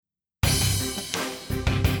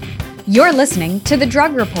You're listening to The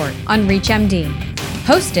Drug Report on ReachMD,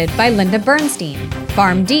 hosted by Linda Bernstein,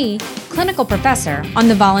 PharmD, clinical professor on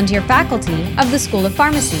the volunteer faculty of the School of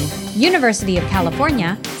Pharmacy, University of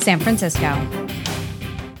California, San Francisco.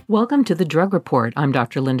 Welcome to The Drug Report. I'm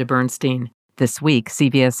Dr. Linda Bernstein. This week,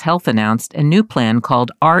 CVS Health announced a new plan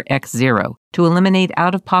called RxZero to eliminate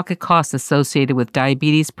out-of-pocket costs associated with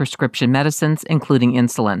diabetes prescription medicines, including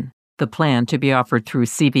insulin. The plan, to be offered through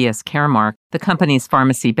CVS Caremark, the company's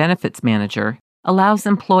pharmacy benefits manager, allows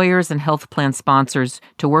employers and health plan sponsors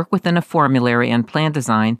to work within a formulary and plan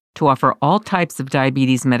design to offer all types of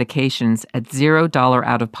diabetes medications at $0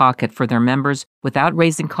 out-of-pocket for their members without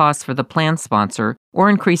raising costs for the plan sponsor or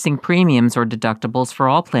increasing premiums or deductibles for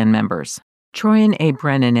all plan members. Troyan A.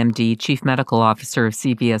 Brennan, MD, Chief Medical Officer of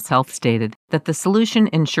CVS Health, stated that the solution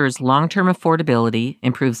ensures long-term affordability,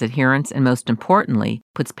 improves adherence, and most importantly,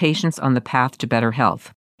 puts patients on the path to better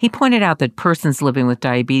health. He pointed out that persons living with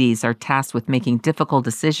diabetes are tasked with making difficult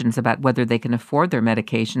decisions about whether they can afford their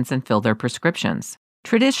medications and fill their prescriptions.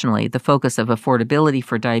 Traditionally, the focus of affordability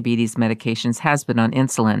for diabetes medications has been on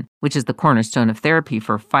insulin, which is the cornerstone of therapy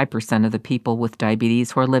for 5% of the people with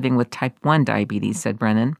diabetes who are living with type 1 diabetes, said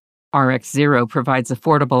Brennan. RxZero provides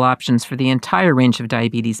affordable options for the entire range of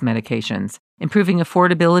diabetes medications, improving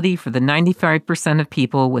affordability for the 95% of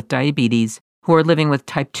people with diabetes who are living with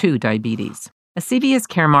type 2 diabetes. A CVS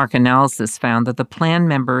Caremark analysis found that the plan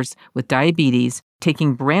members with diabetes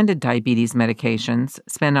taking branded diabetes medications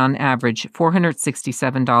spend on average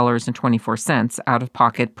 $467.24 out of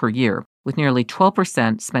pocket per year, with nearly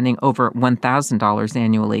 12% spending over $1,000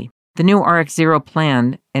 annually. The new RxZero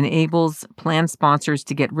plan enables plan sponsors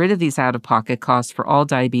to get rid of these out-of-pocket costs for all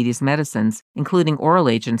diabetes medicines, including oral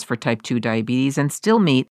agents for type 2 diabetes, and still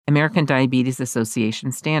meet American Diabetes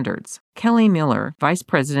Association standards. Kelly Miller, Vice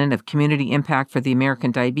President of Community Impact for the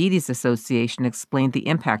American Diabetes Association, explained the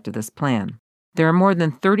impact of this plan. There are more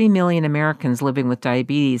than 30 million Americans living with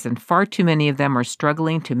diabetes, and far too many of them are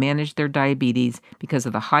struggling to manage their diabetes because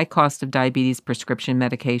of the high cost of diabetes prescription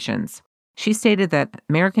medications. She stated that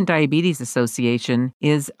American Diabetes Association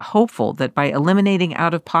is hopeful that by eliminating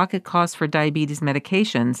out-of-pocket costs for diabetes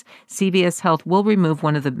medications, CVS Health will remove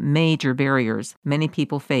one of the major barriers many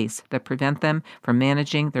people face that prevent them from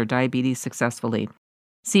managing their diabetes successfully.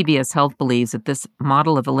 CVS Health believes that this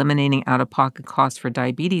model of eliminating out-of-pocket costs for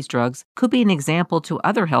diabetes drugs could be an example to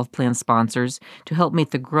other health plan sponsors to help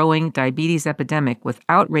meet the growing diabetes epidemic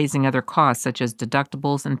without raising other costs such as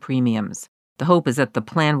deductibles and premiums. The hope is that the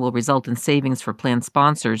plan will result in savings for plan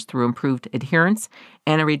sponsors through improved adherence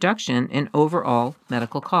and a reduction in overall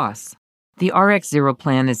medical costs. The RxZero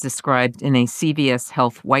plan is described in a CVS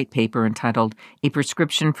Health white paper entitled A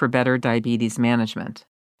Prescription for Better Diabetes Management.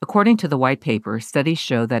 According to the white paper, studies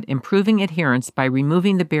show that improving adherence by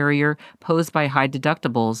removing the barrier posed by high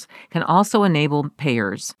deductibles can also enable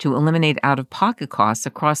payers to eliminate out-of-pocket costs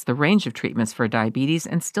across the range of treatments for diabetes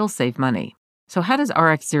and still save money. So how does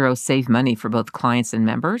RxZero save money for both clients and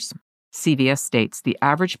members? CVS states the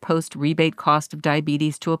average post-rebate cost of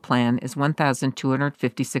diabetes to a plan is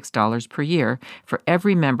 $1,256 per year for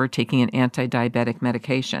every member taking an anti-diabetic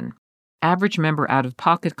medication. Average member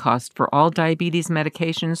out-of-pocket cost for all diabetes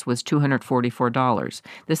medications was $244.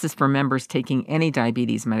 This is for members taking any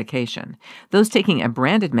diabetes medication. Those taking a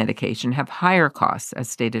branded medication have higher costs, as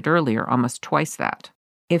stated earlier, almost twice that.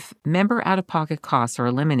 If member out-of-pocket costs are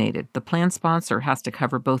eliminated, the plan sponsor has to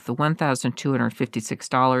cover both the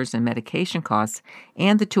 $1,256 in medication costs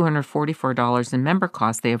and the $244 in member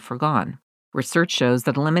costs they have foregone. Research shows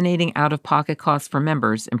that eliminating out-of-pocket costs for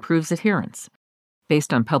members improves adherence.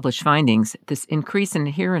 Based on published findings, this increase in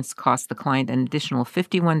adherence costs the client an additional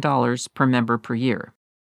 $51 per member per year.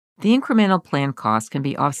 The incremental plan cost can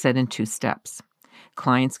be offset in two steps.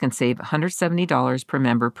 Clients can save $170 per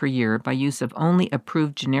member per year by use of only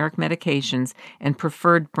approved generic medications and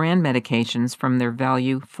preferred brand medications from their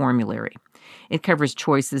value formulary. It covers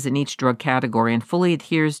choices in each drug category and fully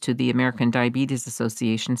adheres to the American Diabetes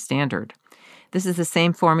Association standard. This is the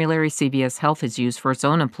same formulary CVS Health has used for its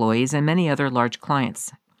own employees and many other large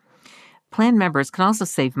clients. Plan members can also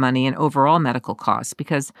save money in overall medical costs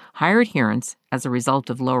because higher adherence, as a result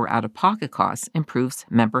of lower out-of-pocket costs, improves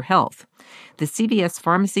member health. The CVS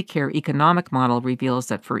Pharmacy Care economic model reveals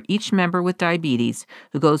that for each member with diabetes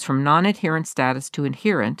who goes from non-adherent status to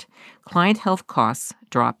adherent, client health costs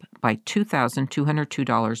drop by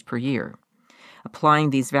 $2,202 per year. Applying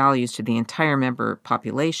these values to the entire member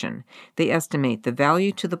population, they estimate the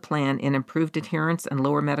value to the plan in improved adherence and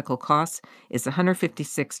lower medical costs is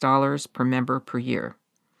 $156 per member per year.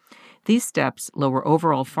 These steps lower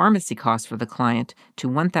overall pharmacy costs for the client to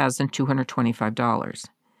 $1,225.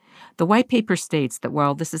 The white paper states that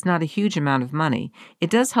while this is not a huge amount of money, it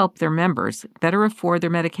does help their members better afford their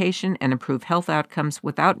medication and improve health outcomes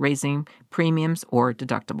without raising premiums or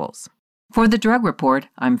deductibles. For the Drug Report,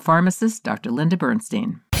 I'm pharmacist Dr. Linda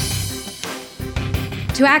Bernstein.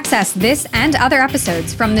 To access this and other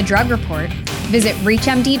episodes from the Drug Report, visit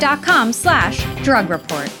reachmd.com/drug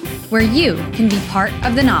report, where you can be part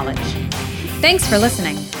of the knowledge. Thanks for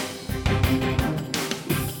listening.